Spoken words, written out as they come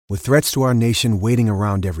With threats to our nation waiting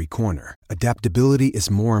around every corner, adaptability is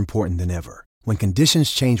more important than ever. When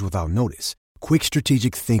conditions change without notice, quick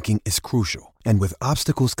strategic thinking is crucial. And with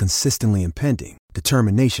obstacles consistently impending,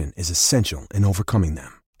 determination is essential in overcoming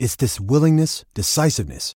them. It's this willingness,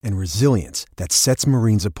 decisiveness, and resilience that sets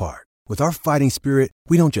Marines apart. With our fighting spirit,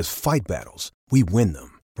 we don't just fight battles, we win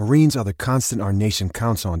them. Marines are the constant our nation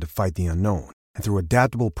counts on to fight the unknown. And through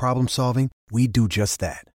adaptable problem solving, we do just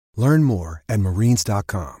that. Learn more at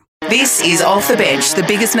marines.com. This is Off the Bench. The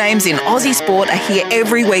biggest names in Aussie sport are here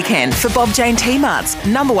every weekend for Bob Jane T-Marts,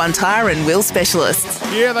 #1 tyre and wheel specialists.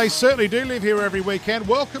 Yeah, they certainly do live here every weekend.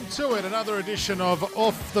 Welcome to it, another edition of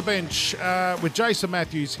Off the Bench with Jason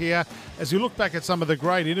Matthews here as we look back at some of the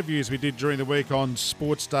great interviews we did during the week on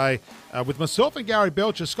Sports Day with myself and Gary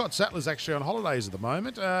Belcher. Scott Sattler's actually on holidays at the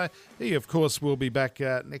moment. He, of course, will be back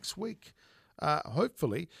next week.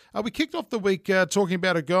 Hopefully. We kicked off the week talking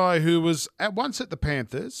about a guy who was at once at the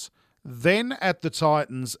Panthers, then at the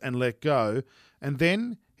Titans and let go, and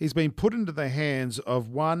then he's been put into the hands of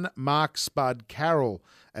one Mark Spud Carroll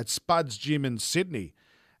at Spud's Gym in Sydney.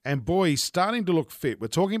 And boy, he's starting to look fit. We're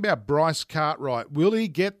talking about Bryce Cartwright. Will he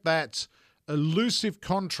get that elusive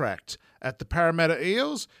contract at the Parramatta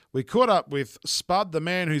Eels? We caught up with Spud, the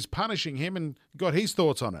man who's punishing him, and got his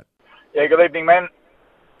thoughts on it. Yeah, good evening, man.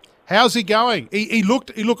 How's he going? He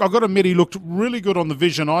looked. I've got to admit, he looked really good on the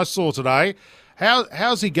vision I saw today.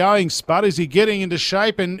 How's he going, Spud? Is he getting into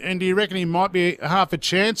shape, and do you reckon he might be half a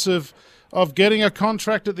chance of getting a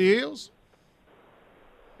contract at the Eels?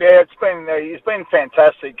 Yeah, he's been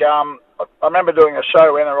fantastic. I remember doing a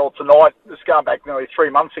show, NRL Tonight, this going back nearly 3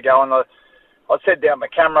 months ago, and I said down the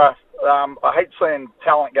camera, I hate seeing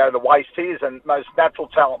talent go to waste. He is the most natural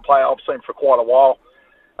talent player I've seen for quite a while.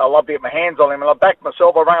 I love to get my hands on him, and I backed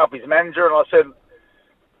myself. I rang up his manager and I said,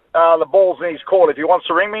 the ball's in his court. If he wants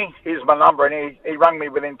to ring me, here's my number. And he rang me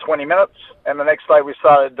within 20 minutes, and the next day we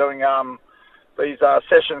started doing these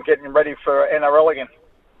sessions, getting ready for NRL again.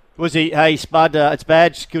 Was he? Hey, Spud, it's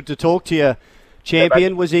Badge. Good to talk to you,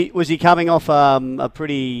 champion. Yeah, was he coming off a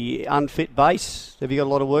pretty unfit base? Have you got a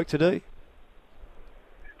lot of work to do?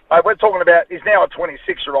 Mate, we're talking about, he's now a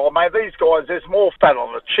 26-year-old, mate. These guys, there's more fat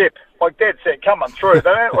on the chip. Like Dad said, coming through.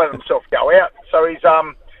 They don't let themselves go out. So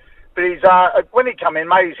when he come in,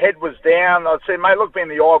 mate, his head was down. I'd say, mate, look me in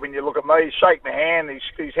the eye when you look at me. Shake my hand.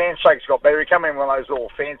 His handshake's got better. He come in one of those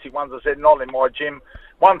little fancy ones. I said, not in my gym.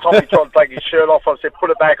 One time he tried to take his shirt off. I said, put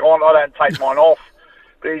it back on. I don't take mine off.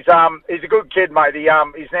 But he's a good kid, mate.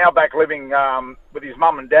 He's now back living with his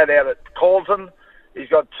mum and dad out at Colton. He's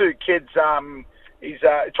got 2 kids. He's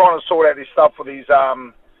trying to sort out his stuff with his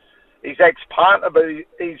ex-partner, but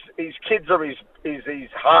his kids are his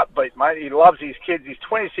heartbeat, mate. He loves his kids. He's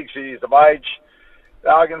 26 years of age.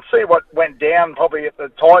 I can see what went down probably at the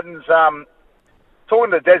Titans.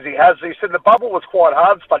 Talking to Desi Hazard, he said the bubble was quite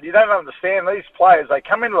hard, but you don't understand. These players, they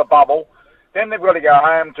come into the bubble, then they've got to go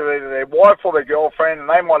home to either their wife or their girlfriend, and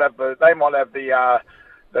they might have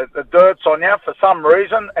the dirts on you for some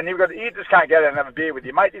reason, and you just can't go there and have a beer with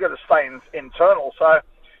your mate. You've got to stay internal. So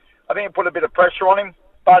I think it put a bit of pressure on him.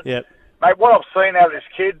 But, yep. Mate, what I've seen out of this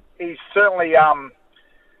kid, he's certainly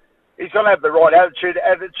he's going to have the right attitude.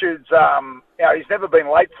 Attitude's, he's never been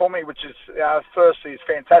late for me, which is, firstly, is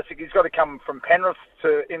fantastic. He's got to come from Penrith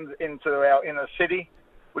into our inner city,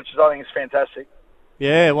 which I think is fantastic.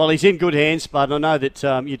 Yeah, well, he's in good hands, Bud. I know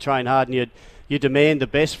that you train hard and you demand the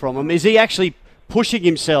best from him. Is he actually pushing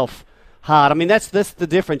himself hard? I mean, that's the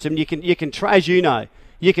difference. I mean, you can try, as you know,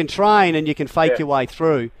 you can train and you can fake your way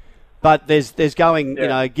through, but there's going,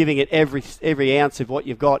 giving it every ounce of what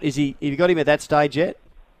you've got. Have you got him at that stage yet?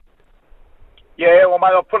 Yeah, well,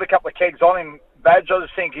 mate, I've put a couple of kegs on him, Badge. I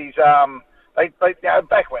just think he's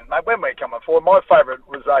back when we're coming forward, my favourite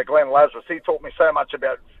was Glenn Lazarus. He taught me so much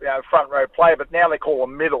about front row play, but now they call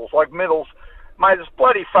them middles. Like middles, mate, it's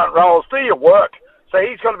bloody front rows. Do your work. So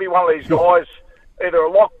he's got to be one of these guys, either a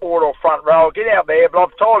lockboard or front row. Get out there. But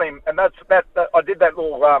I've told him, and that I did that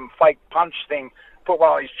little fake punch thing, put one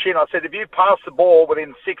on his chin. I said, if you pass the ball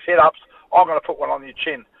within 6 hit-ups, I'm going to put one on your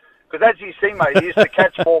chin. Because that's his thing, mate. He used to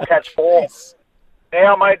catch ball.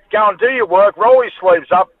 Now, mate, go and do your work. Roll your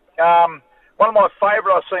sleeves up. One of my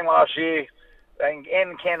favourite I've seen last year, and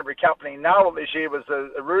Canterbury Company nailed it this year, was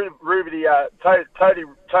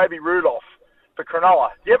Toby Rudolph for Cronulla.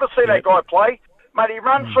 You ever see that guy play? Mate, he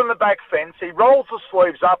runs from the back fence. He rolls the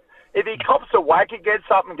sleeves up. If he cops a whack, he gets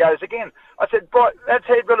up and goes again. I said, that's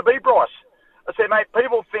how you've got to be, Bryce. I said, mate,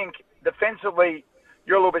 people think defensively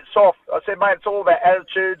you're a little bit soft. I said, mate, it's all about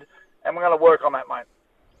attitude, and we're going to work on that, mate.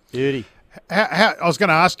 Beauty. I was going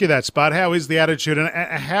to ask you that, Spud. How is the attitude, and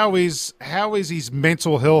how is his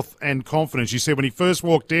mental health and confidence? You said when he first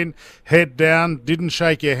walked in, head down, didn't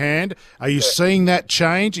shake your hand. Are you seeing that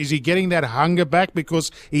change? Is he getting that hunger back? Because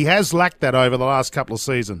he has lacked that over the last couple of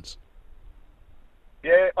seasons.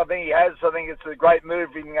 Yeah, I think he has. I think it's a great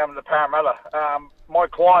move in to Parramatta. My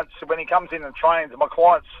clients, when he comes in and trains, my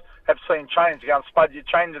clients have seen change. They go, Spud, you're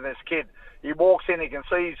changing this kid. He walks in, he can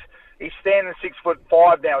see he's standing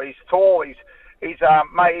 6'5" now. He's tall.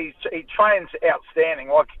 Mate, he trains outstanding.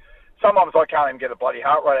 Like sometimes I can't even get a bloody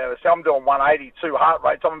heart rate out of this. I'm doing 182 heart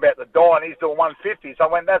rates. I'm about to die, and he's doing 150. So I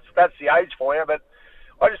went, that's the age for you. But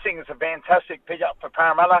I just think it's a fantastic pickup for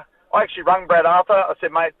Parramatta. I actually rung Brad after. I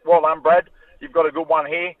said, mate, well done, Brad. You've got a good one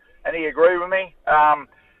here, and he agreed with me.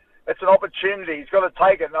 It's an opportunity. He's got to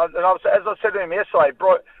take it. And as I said to him yesterday,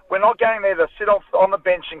 bro, we're not going there to sit off on the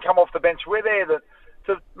bench and come off the bench. We're there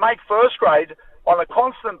to make first grade on a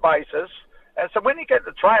constant basis. And so when you get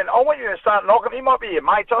to train, I want you to start knocking. He might be your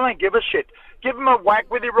mate. I don't give a shit. Give him a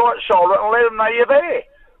whack with your right shoulder and let him know you're there.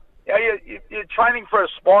 You're training for a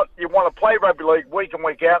spot. You want to play rugby league week in,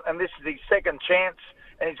 week out, and this is his second chance,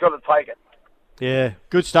 and he's got to take it. Yeah,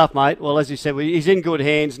 good stuff, mate. Well, as you said, he's in good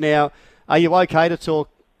hands now. Are you okay to talk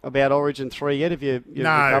about Origin 3 yet? Have you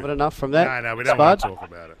recovered enough from that? No, we don't want to talk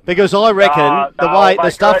about it. Because I reckon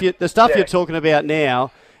the stuff you're talking about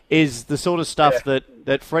now is the sort of stuff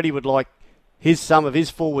that Freddie would like some of his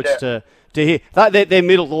forwards to hear. Their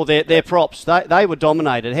middle or their props, they were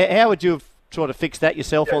dominated. How would you have tried to fix that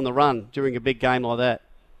yourself on the run during a big game like that?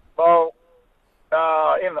 Well,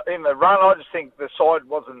 in the run, I just think the side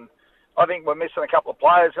wasn't. I think we're missing a couple of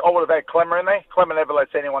players. I would have had Clemmer in there. Clemmer never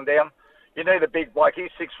lets anyone down. You need a big bloke.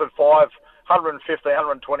 He's 6'5", 150,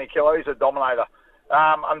 120 kilo. He's a dominator.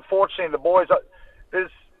 Unfortunately, the boys,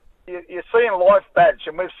 you're seeing life badge,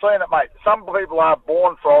 and we've seen it, mate. Some people are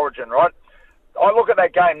born for Origin, right? I look at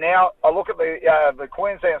that game now. I look at the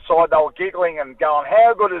Queensland side. They were giggling and going,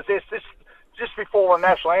 "How good is this?" This just before the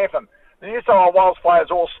national anthem. The New South Wales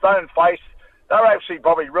players all stone-faced. They're actually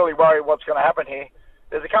probably really worried what's going to happen here.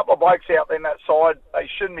 There's a couple of blokes out there in that side. They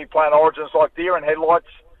shouldn't be playing Origins like deer in headlights.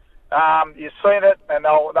 You've seen it, and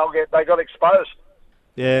they got exposed.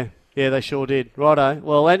 Yeah, they sure did. Righto.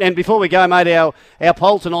 Well, and before we go, mate, our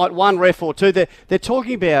poll tonight, one ref or two. They're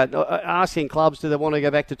talking about asking clubs, do they want to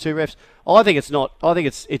go back to two refs? I think it's not. I think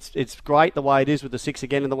it's great the way it is with the 6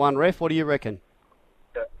 again and the one ref. What do you reckon?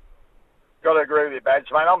 Yeah. Got to agree with you, Badge,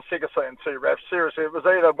 mate. I'm sick of seeing two refs. Seriously, it was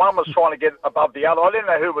either one was trying to get above the other. I didn't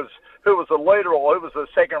know who was the leader or who was the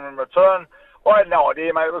second in return. I had no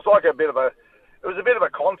idea, mate. It was like a bit of a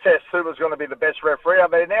contest who was going to be the best referee out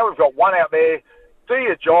there. Now we've got one out there. Do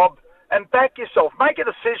your job and back yourself. Make a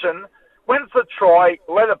decision. When it's a try,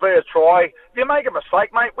 let it be a try. If you make a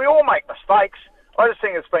mistake, mate, we all make mistakes. I just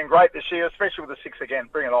think it's been great this year, especially with the 6 again.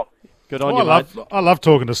 Bring it on. Good on you, mate. I love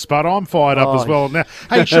talking to Spud. I'm fired up as well now.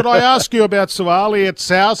 Hey, should I ask you about Suaalii at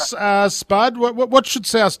South, Spud? What should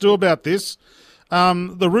South do about this?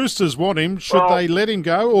 The Roosters want him. Should they let him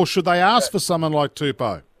go, or should they ask for someone like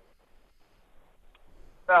Tupou?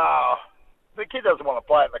 No, the kid doesn't want to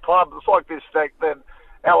play at the club. It's like this.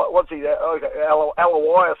 What's he?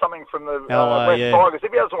 Alawai or something from the West Tigers.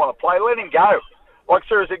 If he doesn't want to play, let him go. Like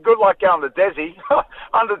seriously, good luck going to Desi.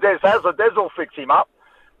 Under Des Hazard, Des will fix him up.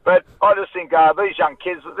 But I just think these young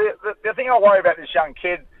kids. The thing I worry about this young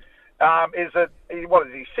kid is that he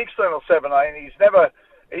 16 or 17.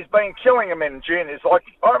 He's been killing them in juniors. Like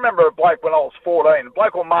I remember a bloke when I was 14. A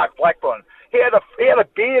bloke called Mark Blackburn. He had a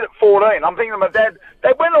beard at 14. I'm thinking to my dad,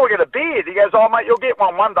 when do I get a beard? He goes, "Oh mate, you'll get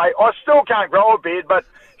one day." I still can't grow a beard, but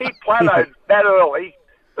he plateaued that early.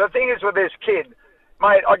 The thing is with this kid,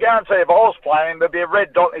 mate, I guarantee if I was playing him, there'd be a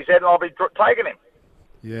red dot in his head and I'll be taking him.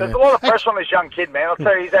 Yeah. There's a lot of pressure on this young kid, man. I'll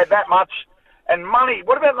tell you, he's had that much. And money.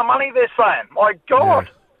 What about the money they're saying? My God.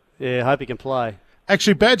 Yeah, hope he can play.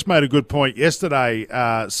 Actually, Badge made a good point yesterday,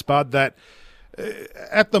 Spud, that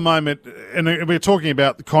at the moment, and we're talking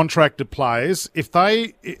about the contracted players, if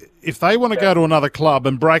they want to go to another club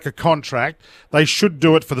and break a contract, they should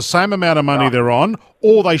do it for the same amount of money they're on,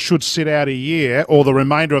 or they should sit out a year or the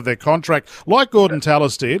remainder of their contract, like Gordon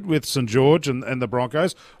Tallis did with St George and the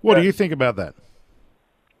Broncos. What do you think about that?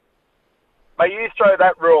 Mate, you throw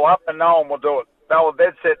that rule up and no one will do it. They were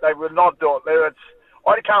dead set. They would not do it.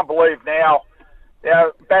 I can't believe now.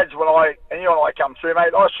 Badge, when you and I come through,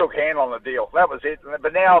 mate, I shook hand on the deal. That was it.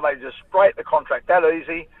 But now they just break the contract that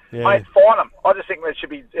easy. Yeah. Mate, fine them. I just think they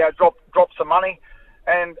should be drop some money,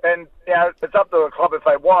 and it's up to the club if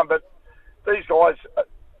they want. But these guys, I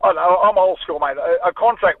don't know. I'm old school, mate. A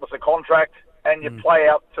contract was a contract, and you play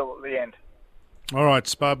out till the end. All right,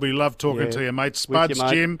 Spud. We love talking to you, mate. Spud's you,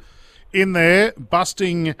 mate. Gym in there,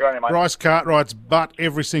 busting Good on you, mate. Bryce Cartwright's butt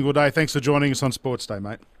every single day. Thanks for joining us on Sports Day,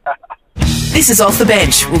 mate. This is Off the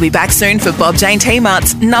Bench. We'll be back soon for Bob Jane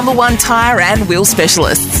T-Mart's #1 tyre and wheel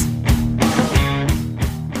specialists.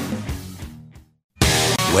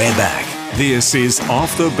 We're back. This is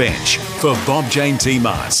Off the Bench for Bob Jane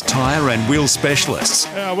T-Mart's tyre and wheel specialists.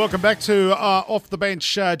 Welcome back to Off the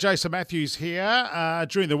Bench. Jason Matthews here.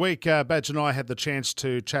 During the week, Badge and I had the chance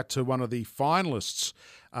to chat to one of the finalists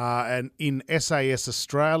and in SAS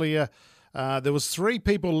Australia. There was 3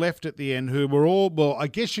 people left at the end who were all, well, I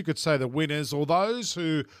guess you could say the winners, or those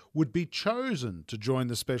who would be chosen to join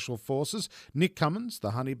the Special Forces. Nick Cummins,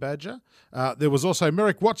 the Honey Badger. There was also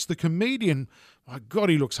Merrick Watts, the comedian. My God,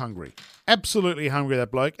 he looks hungry. Absolutely hungry,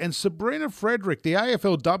 that bloke. And Sabrina Frederick, the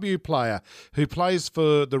AFLW player who plays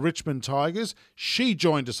for the Richmond Tigers. She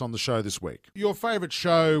joined us on the show this week. Your favourite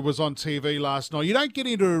show was on TV last night. You don't get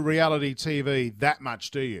into reality TV that much,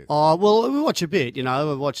 do you? Oh, well, we watch a bit, We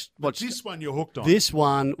watch This one you're hooked on. This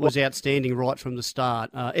one was outstanding right from the start.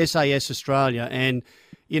 SAS Australia. And,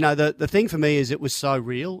 the thing for me is it was so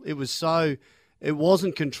real. It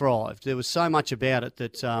wasn't contrived. There was so much about it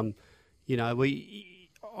that...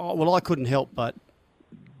 I couldn't help but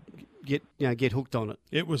get hooked on it.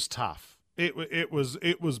 It was tough. It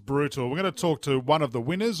was brutal. We're going to talk to one of the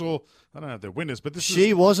winners, or I don't know if they're winners, but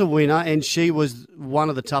she was a winner, and she was one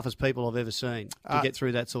of the toughest people I've ever seen to get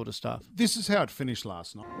through that sort of stuff. This is how it finished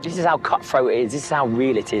last night. This is how cutthroat it is. This is how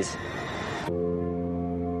real it is.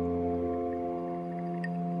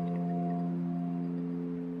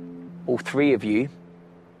 All 3 of you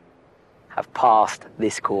have passed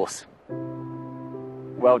this course.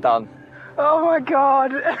 Well done. Oh my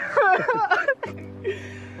God.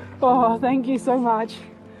 Oh, thank you so much.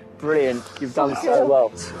 Brilliant. You've done so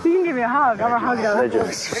well. You can give me a hug. I'm a hugger.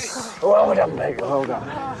 Well done, baby. Well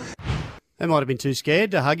done. They might have been too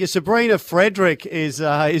scared to hug you. Sabrina Frederick is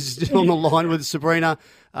on the line with Sabrina.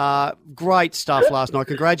 Great stuff last night.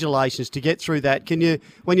 Congratulations to get through that.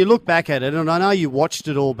 When you look back at it, and I know you watched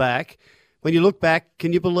it all back, when you look back,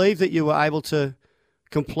 can you believe that you were able to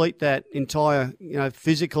complete that entire,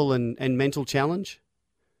 physical and mental challenge?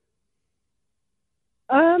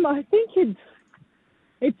 I think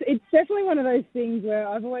it's definitely one of those things where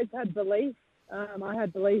I've always had belief. I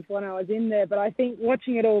had belief when I was in there, but I think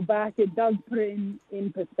watching it all back, it does put it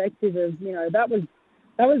in perspective of, that was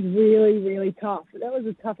really, really tough. That was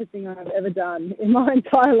the toughest thing I've ever done in my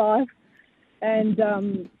entire life. And,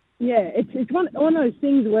 it's one of those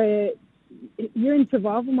things where you're in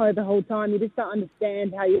survival mode the whole time. You just don't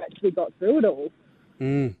understand how you actually got through it all.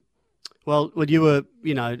 Mm. Well, you were,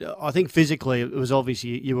 I think physically it was obvious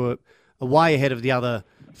you were way ahead of the other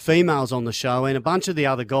females on the show and a bunch of the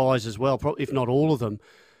other guys as well, if not all of them.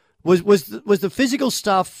 Was the physical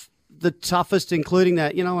stuff the toughest, including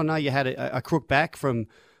that? I know you had a crook back from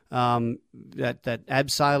that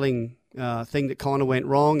abseiling thing that kind of went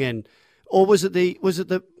wrong, or was it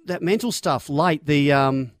that mental stuff late?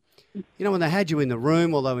 When they had you in the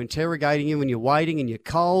room while they were interrogating you, when you're waiting and you're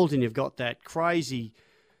cold and you've got that crazy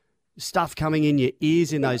stuff coming in your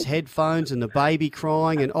ears in those headphones and the baby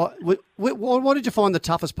crying. And what did you find the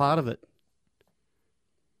toughest part of it?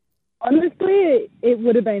 Honestly, it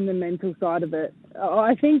would have been the mental side of it.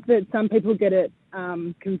 I think that some people get it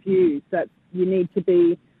confused, that you need to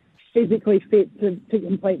be physically fit to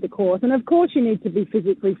complete the course. And of course you need to be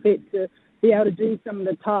physically fit to be able to do some of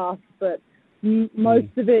the tasks, but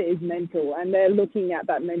most of it is mental, and they're looking at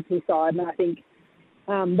that mental side. And I think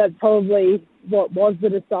that's probably what was the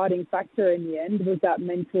deciding factor in the end, was that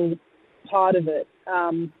mental part of it.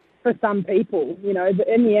 For some people, but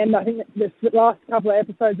in the end, I think the last couple of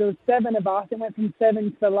episodes, there was 7 of us. It went from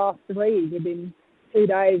 7 to the last 3 within 2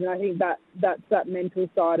 days, and I think that's that mental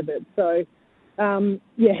side of it. So,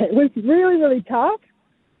 it was really, really tough,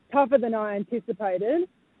 tougher than I anticipated,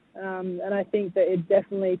 and I think that it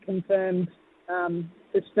definitely confirmed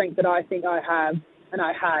the strength that I think I have and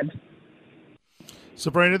I had.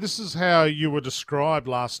 Sabrina, this is how you were described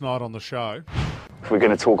last night on the show. If we're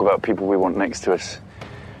going to talk about people we want next to us,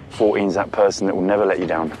 14's that person that will never let you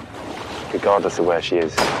down, regardless of where she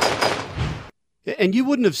is. And you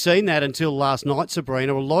wouldn't have seen that until last night,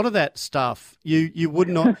 Sabrina. A lot of that stuff, you would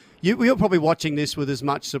not. You were probably watching this with as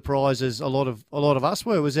much surprise as a lot of us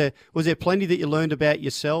were. Was there plenty that you learned about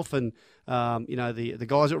yourself and the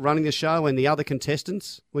guys that were running the show and the other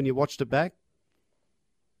contestants when you watched it back?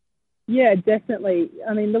 Yeah, definitely.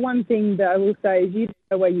 I mean, the one thing that I will say is you don't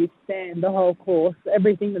know where you stand the whole course.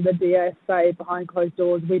 Everything that the DS say behind closed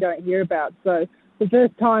doors, we don't hear about. So the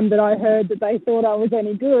first time that I heard that they thought I was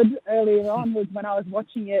any good earlier on was when I was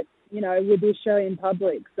watching it, with the Australian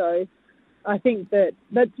public. So I think that's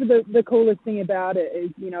the coolest thing about it is,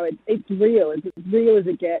 it's real. It's as real as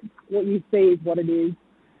it gets. What you see is what it is.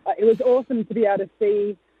 It was awesome to be able to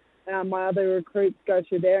see my other recruits go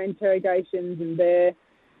through their interrogations and their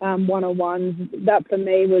one-on-ones. That for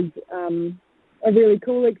me was a really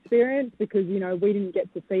cool experience because, we didn't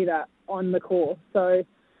get to see that on the course. So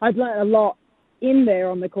I've learned a lot in there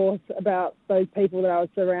on the course about those people that I was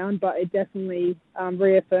around, but it definitely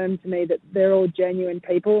reaffirmed to me that they're all genuine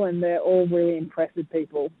people and they're all really impressive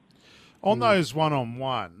people. On those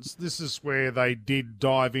one-on-ones, this is where they did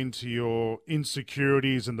dive into your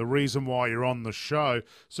insecurities and the reason why you're on the show.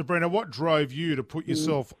 Sabrina, what drove you to put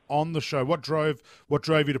yourself on the show? What drove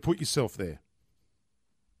you to put yourself there?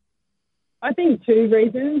 I think two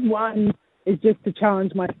reasons. One is just to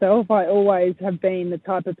challenge myself. I always have been the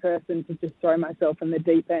type of person to just throw myself in the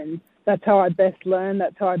deep end. That's how I best learn.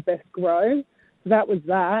 That's how I best grow. So that was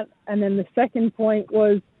that. And then the second point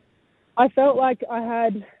was I felt like I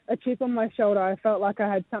had a chip on my shoulder. I felt like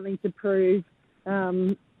I had something to prove.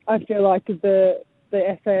 I feel like the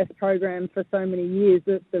SAS program for so many years,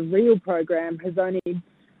 the real program, has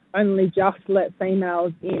only just let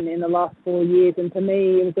females in the last 4 years. And to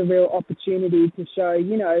me, it was a real opportunity to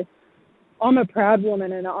show, I'm a proud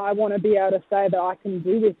woman and I want to be able to say that I can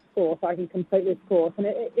do this course, I can complete this course. And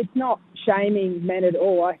it's not shaming men at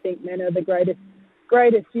all. I think men are the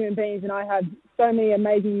greatest human beings, and I have so many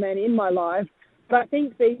amazing men in my life. But I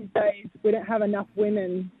think these days we don't have enough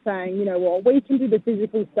women saying, we can do the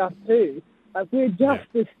physical stuff too. Like, we're just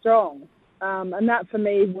as strong. And that for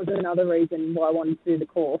me was another reason why I wanted to do the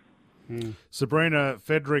course. Sabrina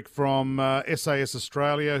Fedrick from SAS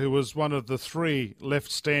Australia, who was one of the three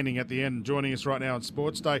left standing at the end, joining us right now on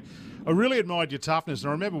Sports Day. I really admired your toughness, and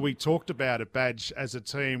I remember we talked about it, Badge, as a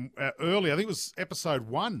team early. I think it was episode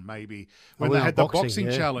 1 maybe, when they had the boxing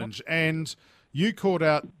challenge, and you caught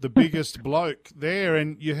out the biggest bloke there,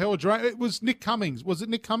 and you held your own. It was Nick Cummings. Was it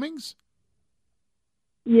Nick Cummings?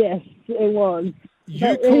 Yes, it was.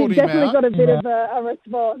 You called him out. Definitely got a bit of a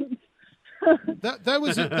response.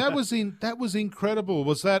 That was incredible.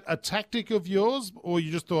 Was that a tactic of yours, or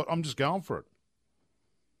you just thought, I'm just going for it?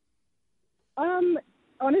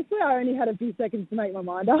 Honestly, I only had a few seconds to make my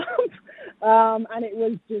mind up, and it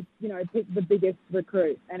was just pick the biggest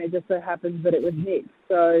recruit, and it just so happens that it was Nick.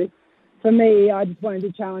 So for me, I just wanted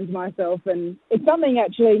to challenge myself, and it's something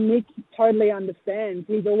actually Nick totally understands.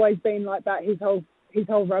 He's always been like that his whole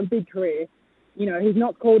rugby career. He's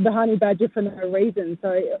not called the Honey Badger for no reason.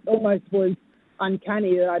 So it almost was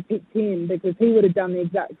uncanny that I picked him because he would have done the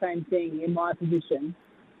exact same thing in my position.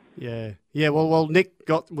 Yeah. Well, Nick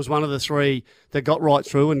was one of the three that got right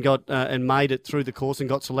through and got and made it through the course and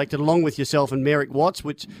got selected, along with yourself and Merrick Watts,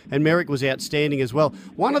 and Merrick was outstanding as well.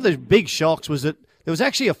 One of the big shocks was that there was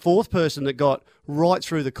actually a fourth person that got right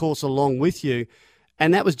through the course along with you,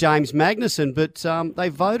 and that was James Magnuson. But they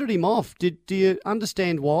voted him off. Do you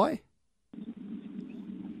understand why?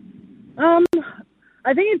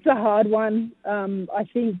 I think it's a hard one. I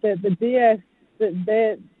think that the DS, that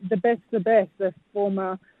they're the best, the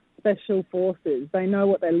former special forces. They know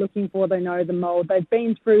what they're looking for. They know the mould. They've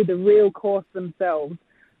been through the real course themselves.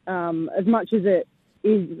 As much as it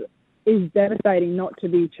is devastating not to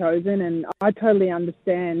be chosen, and I totally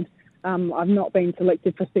understand. I've not been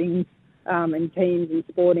selected for things in teams and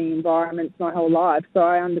sporting environments my whole life, so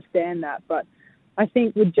I understand that. But I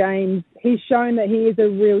think with James, he's shown that he is a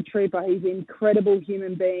real trooper. He's an incredible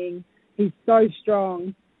human being. He's so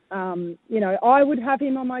strong. I would have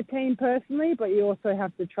him on my team personally, but you also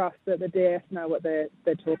have to trust that the DS know what they're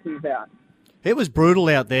talking about. It was brutal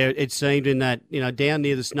out there, it seemed, in that, down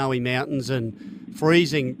near the snowy mountains and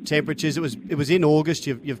freezing temperatures. It was in August,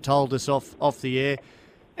 you've told us off the air.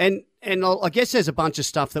 And I guess there's a bunch of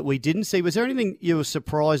stuff that we didn't see. Was there anything you were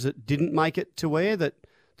surprised that didn't make it to air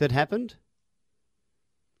that happened?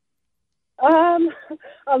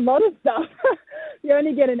 A lot of stuff. You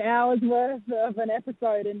only get an hour's worth of an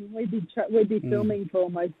episode, and we'd be filming for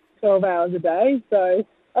almost 12 hours a day. So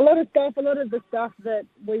a lot of the stuff that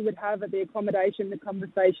we would have at the accommodation, the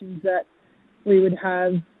conversations that we would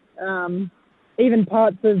have, even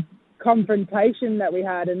parts of confrontation that we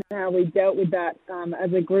had and how we dealt with that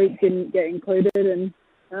as a group didn't get included. And,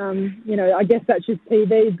 I guess that's just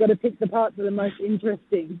TV. You've got to pick the parts that are most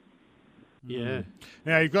interesting. Yeah.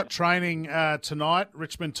 Now, you've got training tonight,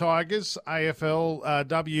 Richmond Tigers,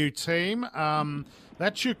 AFLW team.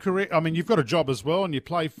 That's your career. I mean, you've got a job as well and you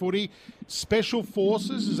play footy. Special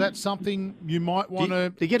Forces, is that something you might want to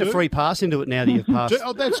do? You get a free pass into it now that you've passed.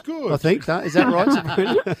 Oh, that's good. I think so. Is that right?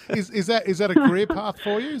 Is that a career path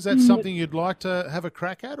for you? Is that something you'd like to have a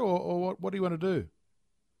crack at, or what do you want to do?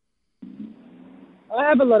 I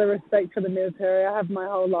have a lot of respect for the military. I have my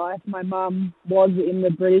whole life. My mum was in the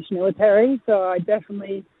British military, so I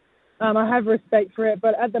definitely I have respect for it.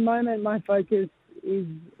 But at the moment, my focus is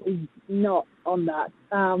not on that.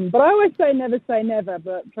 But I always say never.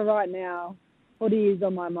 But for right now, footy is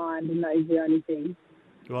on my mind, and that is the only thing.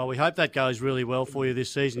 Well, we hope that goes really well for you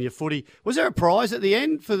this season. Your footy. Was there a prize at the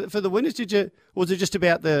end for the winners? Or was it just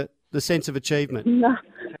about the sense of achievement? No,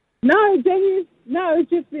 genuine. No, it's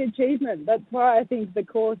just the achievement. That's why I think the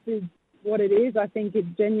course is what it is. I think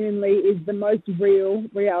it genuinely is the most real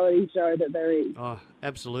reality show that there is. Oh,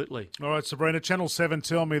 absolutely. All right, Sabrina, Channel 7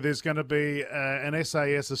 tell me there's going to be an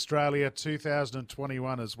SAS Australia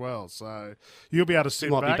 2021 as well. So you'll be able to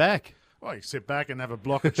sit back. Might be back. Well, you sit back and have a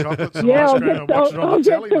block of chocolates and yeah, ice cream and watch it on the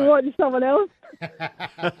telly, I'll get to mate. watch someone else.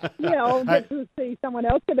 I'll get to see someone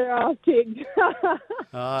else get their ass kicked.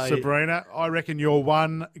 Sabrina, I reckon you're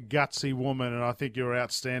one gutsy woman, and I think you're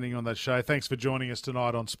outstanding on that show. Thanks for joining us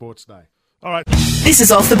tonight on Sports Day. All right. This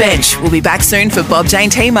is Off the Bench. We'll be back soon for Bob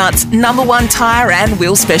Jane T-Mart's #1 tyre and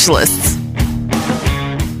wheel specialists.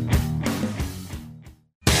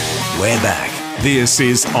 We're back. This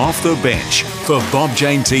is Off the Bench for Bob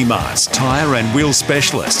Jane T-Mart's tyre and wheel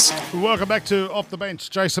specialists. Welcome back to Off the Bench.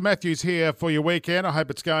 Jason Matthews here for your weekend. I hope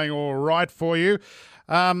it's going all right for you.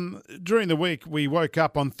 During the week, we woke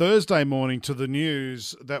up on Thursday morning to the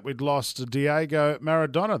news that we'd lost Diego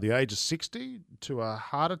Maradona at the age of 60 to a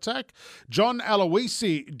heart attack. John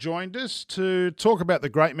Aloisi joined us to talk about the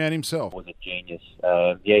great man himself. He was a genius.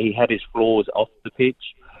 He had his flaws off the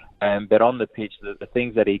pitch. But on the pitch, the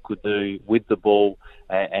things that he could do with the ball,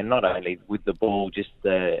 and not only with the ball, just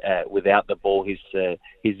without the ball, his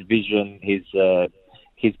vision,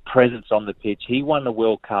 his presence on the pitch. He won the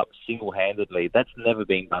World Cup single-handedly. That's never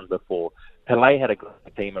been done before. Pelé had a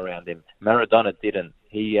great team around him. Maradona didn't.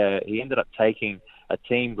 He ended up taking a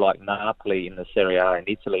team like Napoli in the Serie A in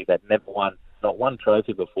Italy that never won not one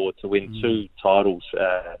trophy before to win 2 titles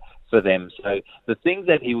for them. So the things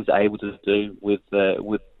that he was able to do with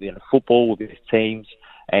football, with his teams,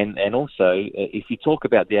 and also if you talk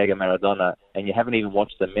about Diego Maradona and you haven't even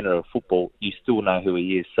watched a minute of football, you still know who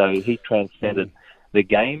he is. So he transcended the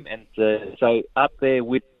game, and so up there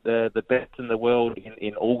with the best in the world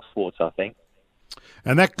in all sports, I think.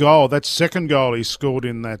 And that goal, that second goal he scored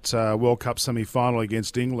in that World Cup semi-final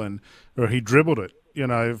against England, where he dribbled it,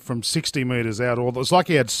 from 60 metres out. It was like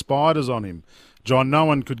he had spiders on him. John, no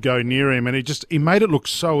one could go near him, and he made it look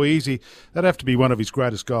so easy. That'd have to be one of his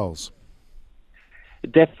greatest goals.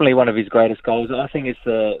 Definitely one of his greatest goals. I think it's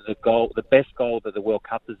the best goal that the World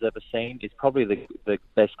Cup has ever seen. It's probably the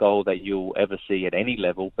best goal that you'll ever see at any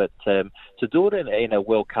level. But to do it in a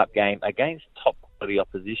World Cup game against top quality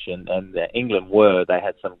opposition, and England they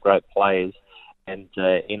had some great players, and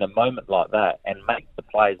in a moment like that, and make the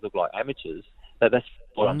players look like amateurs, that's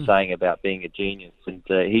what I'm saying about being a genius. And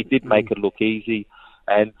he did make it look easy.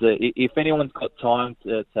 And if anyone's got time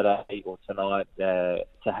today or tonight to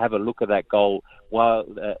have a look at that goal while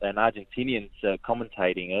an Argentinian's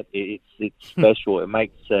commentating it, it's special. It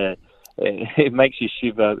makes you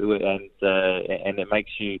shiver, and it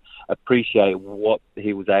makes you appreciate what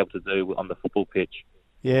he was able to do on the football pitch.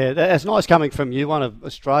 Yeah, that's nice coming from you, one of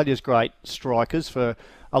Australia's great strikers for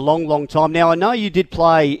a long, long time. Now, I know you did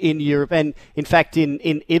play in Europe and, in fact, in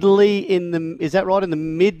Italy is that right, in the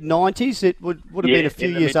mid-90s? It would have been a few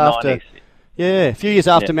years after. Yeah, a few years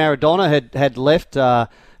after Maradona had left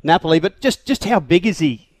Napoli. But just how big is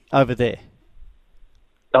he over there?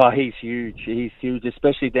 Oh, he's huge. He's huge,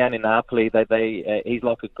 especially down in Napoli. He's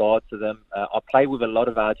like a god to them. I played with a lot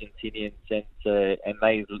of Argentinians, and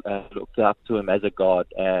they looked up to him as a god.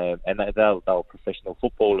 And they were professional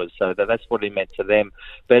footballers, so that's what he meant to them.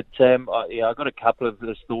 But I got a couple of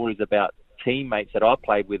stories about teammates that I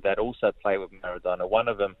played with that also played with Maradona. One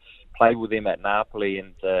of them played with him at Napoli,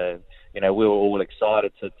 and we were all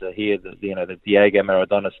excited to hear the Diego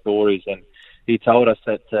Maradona stories. And he told us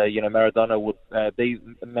that Maradona would be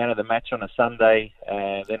man of the match on a Sunday,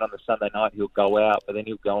 and then on the Sunday night he'll go out, but then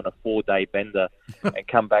he'll go on a 4-day bender and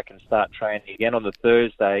come back and start training again on the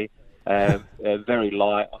Thursday, very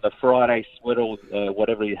light. On the Friday, sweat all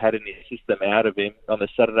whatever he had in his system out of him. On the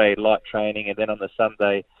Saturday, light training, and then on the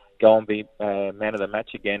Sunday, go and be man of the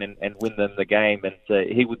match again and win them the game. And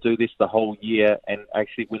he would do this the whole year and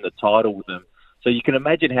actually win the title with them. So you can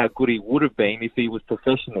imagine how good he would have been if he was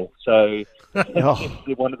professional. So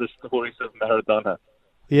one of the stories of Maradona.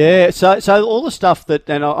 Yeah, so all the stuff that,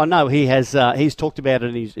 and I know he has, he's talked about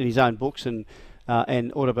it in his own books and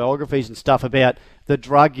autobiographies and stuff about the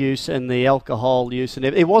drug use and the alcohol use, and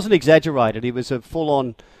it wasn't exaggerated. He was a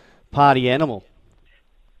full-on party animal.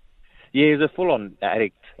 Yeah, he was a full-on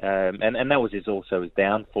addict, and that was also his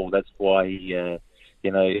downfall. That's why he,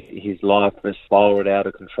 his life has spiraled out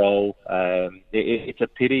of control. It's a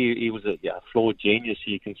pity. He was a flawed genius,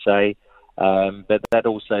 you can say, but that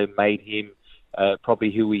also made him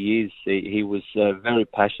probably who he is. He was very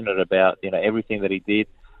passionate about everything that he did.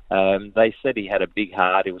 They said he had a big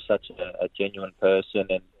heart. He was such a genuine person,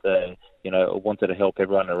 and wanted to help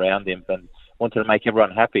everyone around him and wanted to make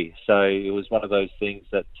everyone happy. So it was one of those things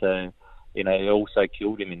that also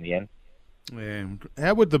killed him in the end. Yeah.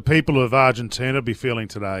 How would the people of Argentina be feeling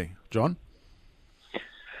today, John?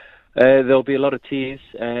 There'll be a lot of tears.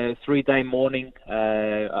 3-day mourning.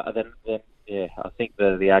 I think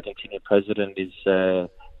the Argentinian president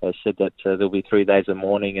has said that there'll be 3 days of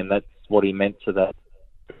mourning, and that's what he meant to that.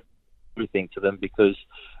 Everything to them, because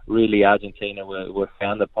really Argentina were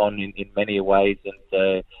frowned upon in many ways,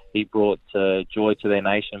 and he brought joy to their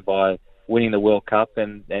nation by winning the World Cup,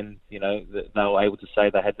 and they were able to say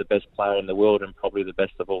they had the best player in the world and probably the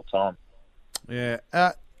best of all time. Yeah.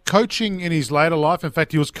 Coaching in his later life, in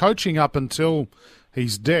fact, he was coaching up until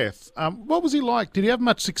his death. What was he like? Did he have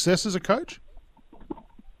much success as a coach?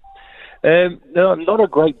 No, not a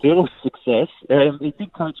great deal of success. He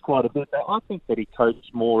did coach quite a bit. I think that he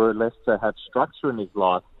coached more or less to have structure in his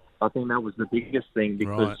life. I think that was the biggest thing,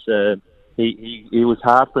 because he was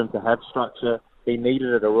hard for him to have structure. He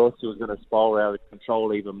needed it, or else he was going to spiral out of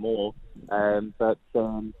control even more. But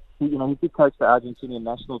he did coach the Argentinian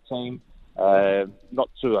national team. Not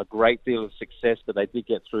to a great deal of success, but they did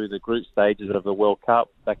get through the group stages of the World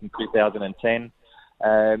Cup back in 2010.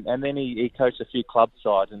 And then he coached a few club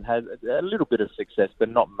sides and had a little bit of success, but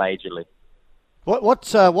not majorly. What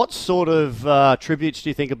sort of tributes do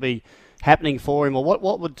you think will be happening for him, or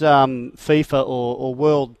what would FIFA or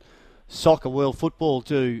World Soccer, World Football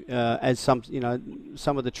do as some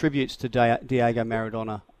of the tributes to Diego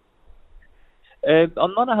Maradona? I'm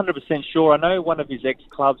not 100% sure. I know one of his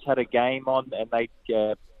ex-clubs had a game on, and they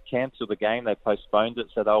cancelled the game. They postponed it,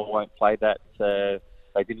 so they won't play that.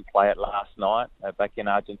 They didn't play it last night back in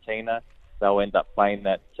Argentina. They'll end up playing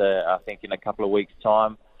that, I think, in a couple of weeks'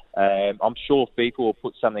 time. I'm sure FIFA will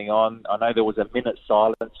put something on. I know there was a minute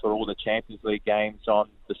silence for all the Champions League games on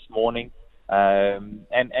this morning. And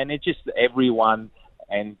it's just everyone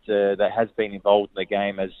that has been involved in the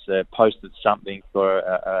game has posted something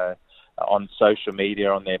for on social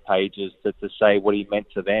media, on their pages, to say what he meant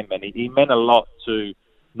to them. And he meant a lot to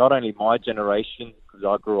not only my generation, because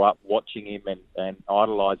I grew up watching him and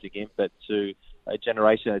idolising him, but to a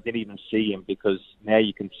generation that didn't even see him, because now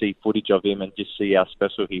you can see footage of him and just see how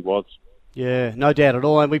special he was. Yeah, no doubt at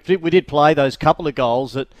all. And we did play those couple of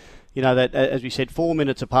goals that, that as we said, 4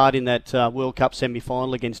 minutes apart in that World Cup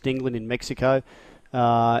semi-final against England in Mexico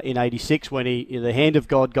in '86, when the hand of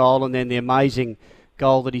God goal, and then the amazing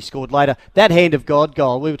goal that he scored later. That hand of God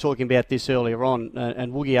goal, we were talking about this earlier on,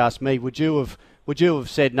 and Woogie asked me, would you have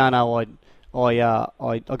said no? I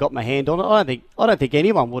got my hand on it. I don't think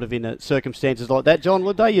anyone would have in circumstances like that, John,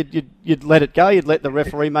 would they? You'd let it go. You'd let the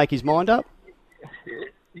referee make his mind up.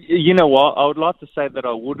 You know what? I would like to say that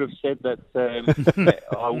I would have said that.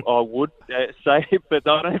 I would say, but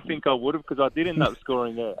I don't think I would have, because I did end up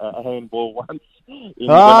scoring a handball once when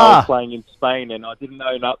I was playing in Spain, and I didn't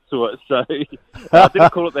own up to it. So I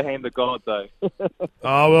didn't call it the hand of God, though.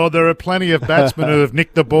 Oh, well, there are plenty of batsmen who have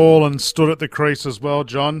nicked the ball and stood at the crease as well,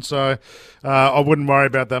 John. So I wouldn't worry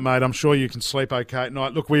about that, mate. I'm sure you can sleep okay at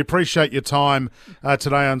night. Look, we appreciate your time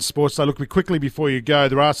today on Sports Day. Look, quickly before you go,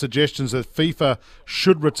 there are suggestions that FIFA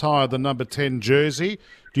should retire the number 10 jersey.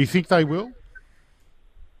 Do you think they will?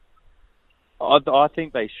 I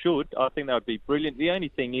think they should. I think that would be brilliant. The only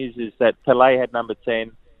thing is that Pelé had number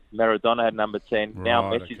 10, Maradona had number 10, now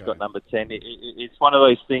Messi's got number 10. It's one of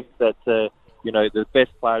those things that, the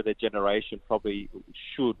best player of their generation probably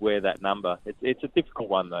should wear that number. It's a difficult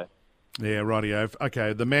one, though. Yeah, rightio.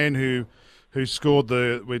 Okay, the man who scored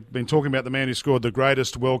we've been talking about the man who scored the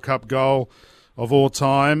greatest World Cup goal of all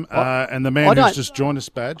time, and the man who's just joined us,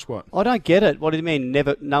 Badge. What? I don't get it. What do you mean?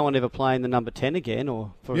 No one ever playing the number 10 again,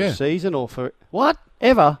 or for a season, or for what?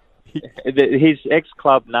 Ever? His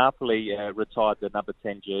ex-club Napoli retired the number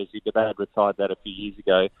 10 jersey, but they had retired that a few years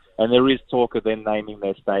ago. And there is talk of them naming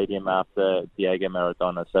their stadium after Diego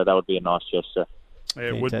Maradona, so that would be a nice gesture. Yeah,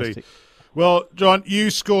 it would be. Well, John, you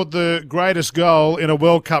scored the greatest goal in a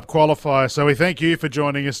World Cup qualifier, so we thank you for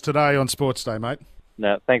joining us today on Sports Day, mate.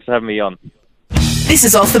 No, thanks for having me on. This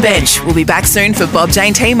is Off the Bench. We'll be back soon for Bob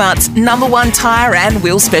Jane T-Mart's #1 tyre and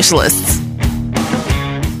wheel specialists.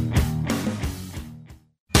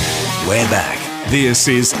 We're back This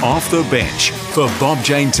is Off the Bench for Bob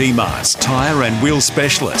Jane T-Mars, tyre and wheel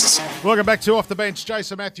specialists. Welcome back to Off the Bench.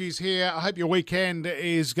 Jason Matthews here. I hope your weekend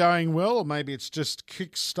is going well, or maybe it's just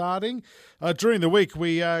kick-starting. During the week,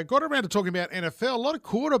 we got around to talking about NFL. A lot of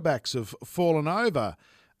quarterbacks have fallen over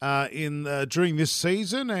during this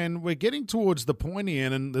season, and we're getting towards the pointy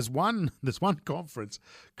end. And there's one conference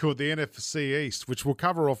called the NFC East, which we'll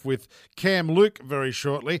cover off with Cam Luke very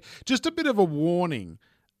shortly. Just a bit of a warning.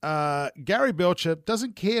 Gary Belcher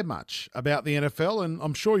doesn't care much about the NFL, and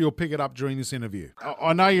I'm sure you'll pick it up during this interview.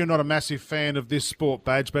 I know you're not a massive fan of this sport,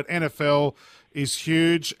 Badge, but NFL is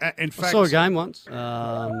huge. In fact, I saw a game once.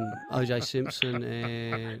 O.J. Simpson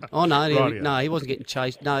and... Oh, no, he wasn't getting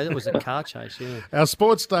chased. No, that was a car chase, yeah. Our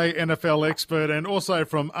Sports Day NFL expert, and also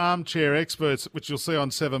from Armchair Experts, which you'll see on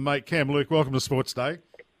 7, mate, Cam Luke. Welcome to Sports Day.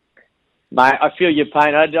 Mate, I feel your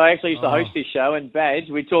pain. I actually used to host this show, and Badge,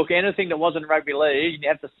 we talk anything that wasn't rugby league, and you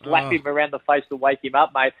have to slap him around the face to wake him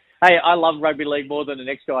up, mate. Hey, I love rugby league more than the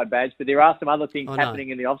next guy, Badge, but there are some other things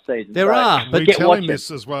happening in the off-season. There are. But we tell him this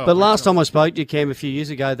as well. But last time I spoke to you, Cam, a few years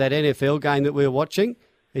ago, that NFL game that we were watching,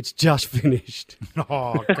 it's just finished.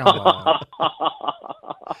 Oh, come on.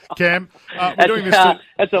 Cam, we're doing this...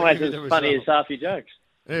 That's almost as funny as half your jokes.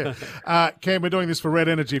 Yeah. Cam, we're doing this for Red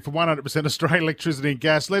Energy for 100% Australian electricity and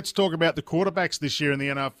gas. Let's talk about the quarterbacks this year in the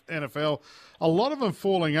NFL. A lot of them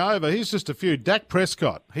falling over. Here's just a few. Dak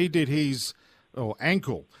Prescott, he did his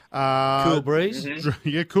ankle. Cool breeze.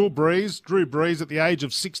 Yeah, cool breeze. Drew Brees at the age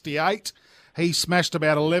of 68. He smashed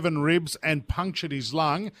about 11 ribs and punctured his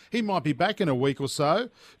lung. He might be back in a week or so.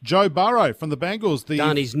 Joe Burrow from the Bengals.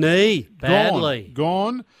 Done his knee badly.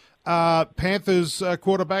 Gone. Panthers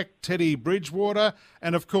quarterback Teddy Bridgewater,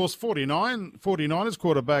 and of course 49ers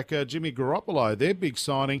quarterback Jimmy Garoppolo, their big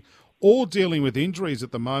signing, all dealing with injuries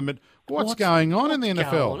at the moment. What's going on in the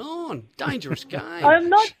NFL? What's going on? Dangerous game. I'm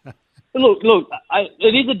not... Look,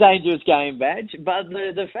 it is a dangerous game, Badge, but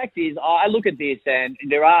the fact is, I look at this and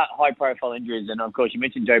there are high-profile injuries, and of course you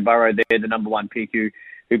mentioned Joe Burrow there, the number one pick who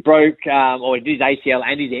broke or did his ACL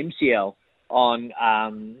and his MCL on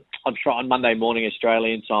Monday morning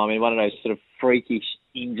Australian time, and one of those sort of freakish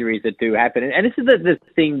injuries that do happen. And this is the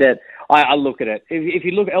thing that I look at it. If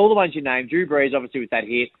you look at all the ones you named, Drew Brees obviously with that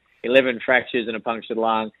hit, 11 fractures and a punctured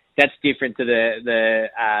lung. That's different to the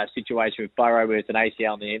situation with Burrow where it's an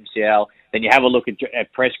ACL and the MCL. Then you have a look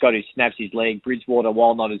at Prescott who snaps his leg. Bridgewater,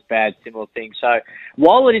 while not as bad, similar thing. So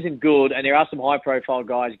while it isn't good and there are some high-profile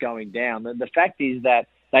guys going down, the fact is that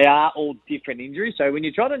they are all different injuries. So when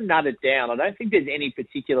you try to nut it down, I don't think there's any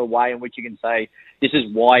particular way in which you can say this is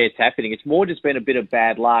why it's happening. It's more just been a bit of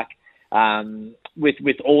bad luck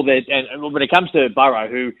with all that. And when it comes to Burrow,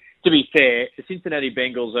 who, to be fair, the Cincinnati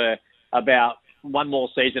Bengals are about one more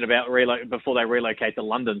season before they relocate to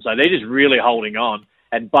London. So they're just really holding on.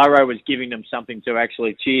 And Burrow was giving them something to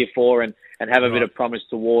actually cheer for and have a bit of promise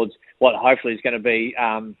towards what hopefully is going to be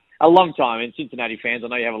a long time. And Cincinnati fans, I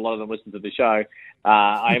know you have a lot of them listen to the show.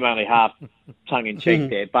 I am only half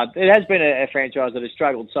tongue-in-cheek there. But it has been a franchise that has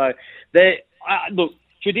struggled. So, look,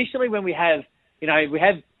 traditionally when we have 6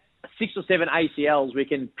 or 7 ACLs, we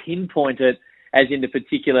can pinpoint it as in the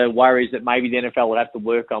particular worries that maybe the NFL would have to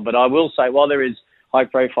work on. But I will say, while there is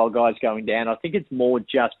high-profile guys going down, I think it's more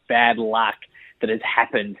just bad luck that has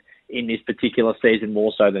happened in this particular season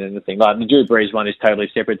more so than anything. Like the Drew Brees one is totally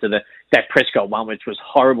separate to that Prescott one, which was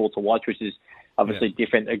horrible to watch, which is obviously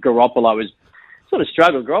different. Garoppolo was sort of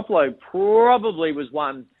struggled. Garoppolo probably was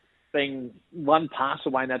one pass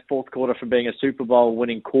away in that fourth quarter from being a Super Bowl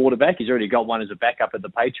winning quarterback. He's already got one as a backup at the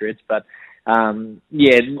Patriots. But,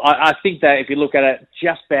 I think that if you look at it,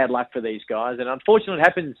 just bad luck for these guys. And unfortunately, it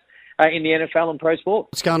happens in the NFL and pro sport.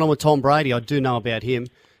 What's going on with Tom Brady? I do know about him.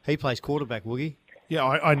 He plays quarterback, Woogie. Yeah,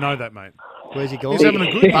 I know that, mate. Where's he going? He's having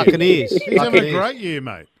a good year. Buccaneers. He's having a great year,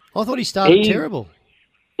 mate. I thought he started terrible.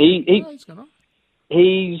 He's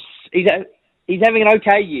having an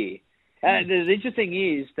okay year. The interesting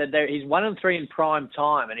is that he's 1-3 in prime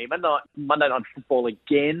time, and even Monday Night Football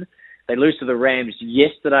again. They lose to the Rams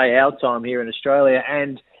yesterday, our time here in Australia,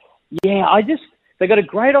 and they got a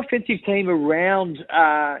great offensive team around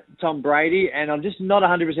Tom Brady, and I'm just not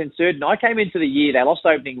 100% certain. I came into the year, they lost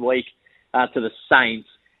opening week to the Saints,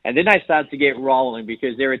 and then they started to get rolling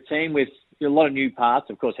because they're a team with a lot of new parts,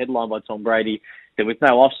 of course, headlined by Tom Brady, that with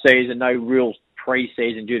no off-season, no real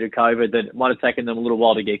pre-season due to COVID, that might have taken them a little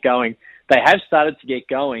while to get going. They have started to get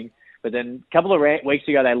going, but then a couple of weeks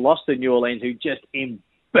ago, they lost to New Orleans, who just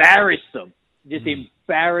embarrassed them.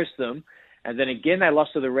 And then again, they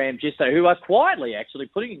lost to the Rams yesterday, who are quietly actually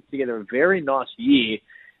putting together a very nice year.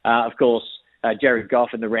 Of course, Jared Goff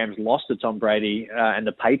and the Rams lost to Tom Brady and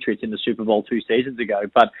the Patriots in the Super Bowl 2 seasons ago.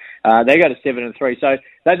 But they go to 7-3. So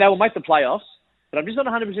they will make the playoffs. But I'm just not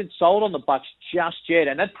 100% sold on the Bucks just yet.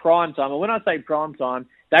 And that prime time, and when I say prime time,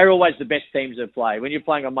 they're always the best teams that play. When you're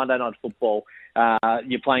playing on Monday Night Football,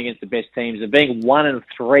 you're playing against the best teams. And being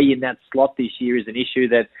 1-3 in that slot this year is an issue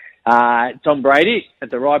that Tom Brady,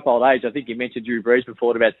 at the ripe old age, I think you mentioned Drew Brees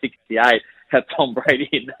before at about 68, Tom Brady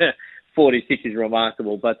in 46 is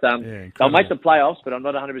remarkable. But they'll make the playoffs, but I'm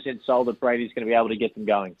not 100% sold that Brady's going to be able to get them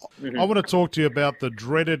going. Mm-hmm. I want to talk to you about the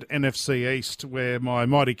dreaded NFC East, where my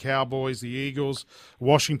mighty Cowboys, the Eagles,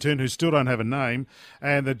 Washington, who still don't have a name,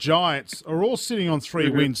 and the Giants are all sitting on 3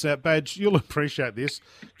 wins. Badge, you'll appreciate this.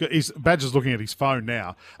 Badge is looking at his phone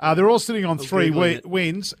now. They're all sitting on 3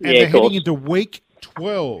 wins, and they're heading into week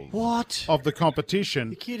 12 of the competition.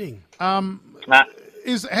 You're kidding.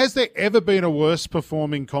 Has there ever been a worse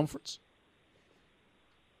performing conference?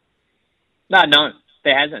 No,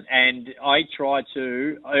 there hasn't. And I tried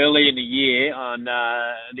to, early in the year on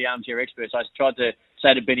the Armchair Experts, I tried to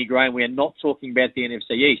say to Benny Graham, we are not talking about the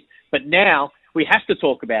NFC East. But now we have to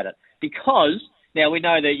talk about it because now we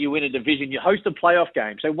know that you win a division, you host a playoff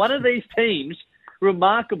game. So one of these teams,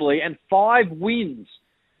 remarkably, and 5 wins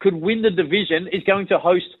could win the division, is going to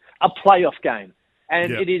host a playoff game.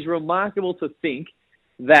 And it is remarkable to think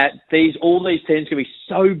that all these teams can be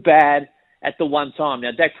so bad at the one time. Now,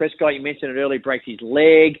 Dak Prescott, you mentioned it earlier, breaks his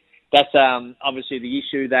leg. That's obviously the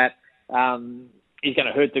issue that is going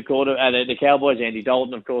to hurt the Cowboys. Andy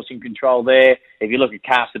Dalton, of course, in control there. If you look at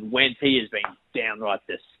Carson Wentz, he has been downright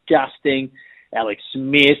disgusting. Alex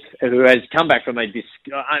Smith, who has come back from an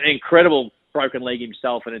incredible broken leg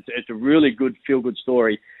himself, and it's a really good feel-good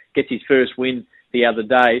story, gets his first win the other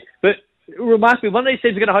day. But remarkably, one of these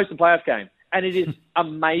teams is going to host a playoff game, and it is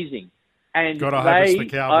amazing. And God, I hope it's the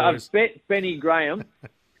Cowboys. I bet Benny Graham.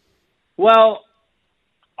 Well,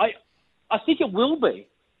 I think it will be.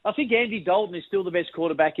 I think Andy Dalton is still the best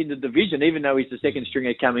quarterback in the division, even though he's the second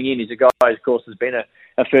stringer coming in. He's a guy who, of course, has been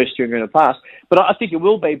a first stringer in the past. But I think it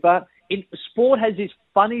will be. But sport has this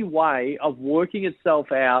funny way of working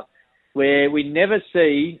itself out where we never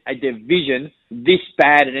see a division this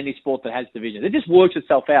bad in any sport that has divisions. It just works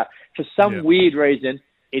itself out. For some weird reason,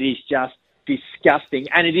 it is just disgusting.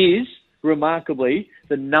 And it is, remarkably,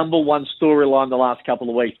 the number one storyline the last couple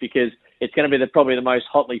of weeks because it's going to be probably the most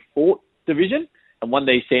hotly fought division, and one of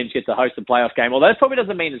these teams gets to host a playoff game. Although it probably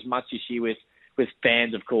doesn't mean as much this year with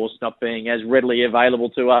fans, of course, not being as readily available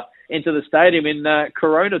to enter the stadium in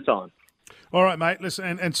Corona time. All right, mate.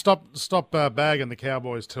 Listen, and stop bagging the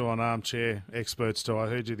Cowboys too on Armchair Experts too. I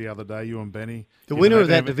heard you the other day, you and Benny. The winner of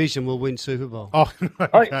that division will win Super Bowl. Oh,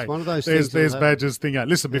 okay. It's one of those things. There's Badger's thing.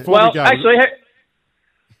 Listen, before we go... actually...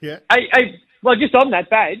 Yeah. Well, just on that,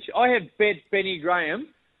 Badge, I have bet Benny Graham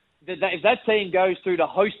that if that team goes through to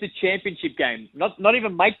host the championship game, not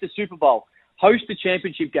even make the Super Bowl, host the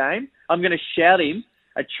championship game, I'm going to shout him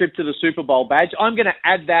a trip to the Super Bowl, Badge. I'm going to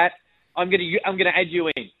add that. I'm going to add you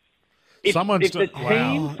in. If the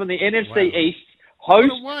team from the NFC East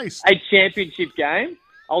hosts a championship game,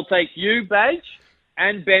 I'll take you, Badge,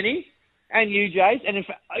 and Benny, and you, Jace. And if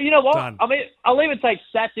you know what, I mean, I'll even take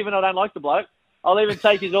Sats even though I don't like the bloke. I'll even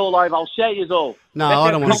take his all over. I'll shout his all. No, I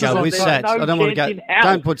don't want to go with Sats. I don't want to go.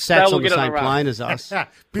 Don't put Sats on the same plane as us.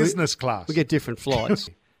 Business class. We get different flights.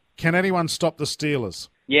 Can anyone stop the Steelers?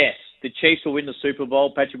 Yes. The Chiefs will win the Super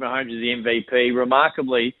Bowl. Patrick Mahomes is the MVP.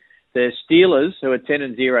 Remarkably, the Steelers, who are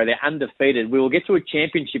 10-0, they're undefeated. We will get to a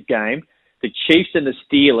championship game. The Chiefs and the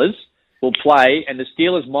Steelers will play, and the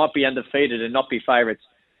Steelers might be undefeated and not be favourites.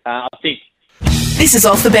 I think. This is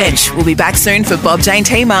Off the Bench. We'll be back soon for Bob Jane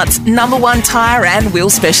T-Mart's #1 tyre and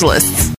wheel specialists.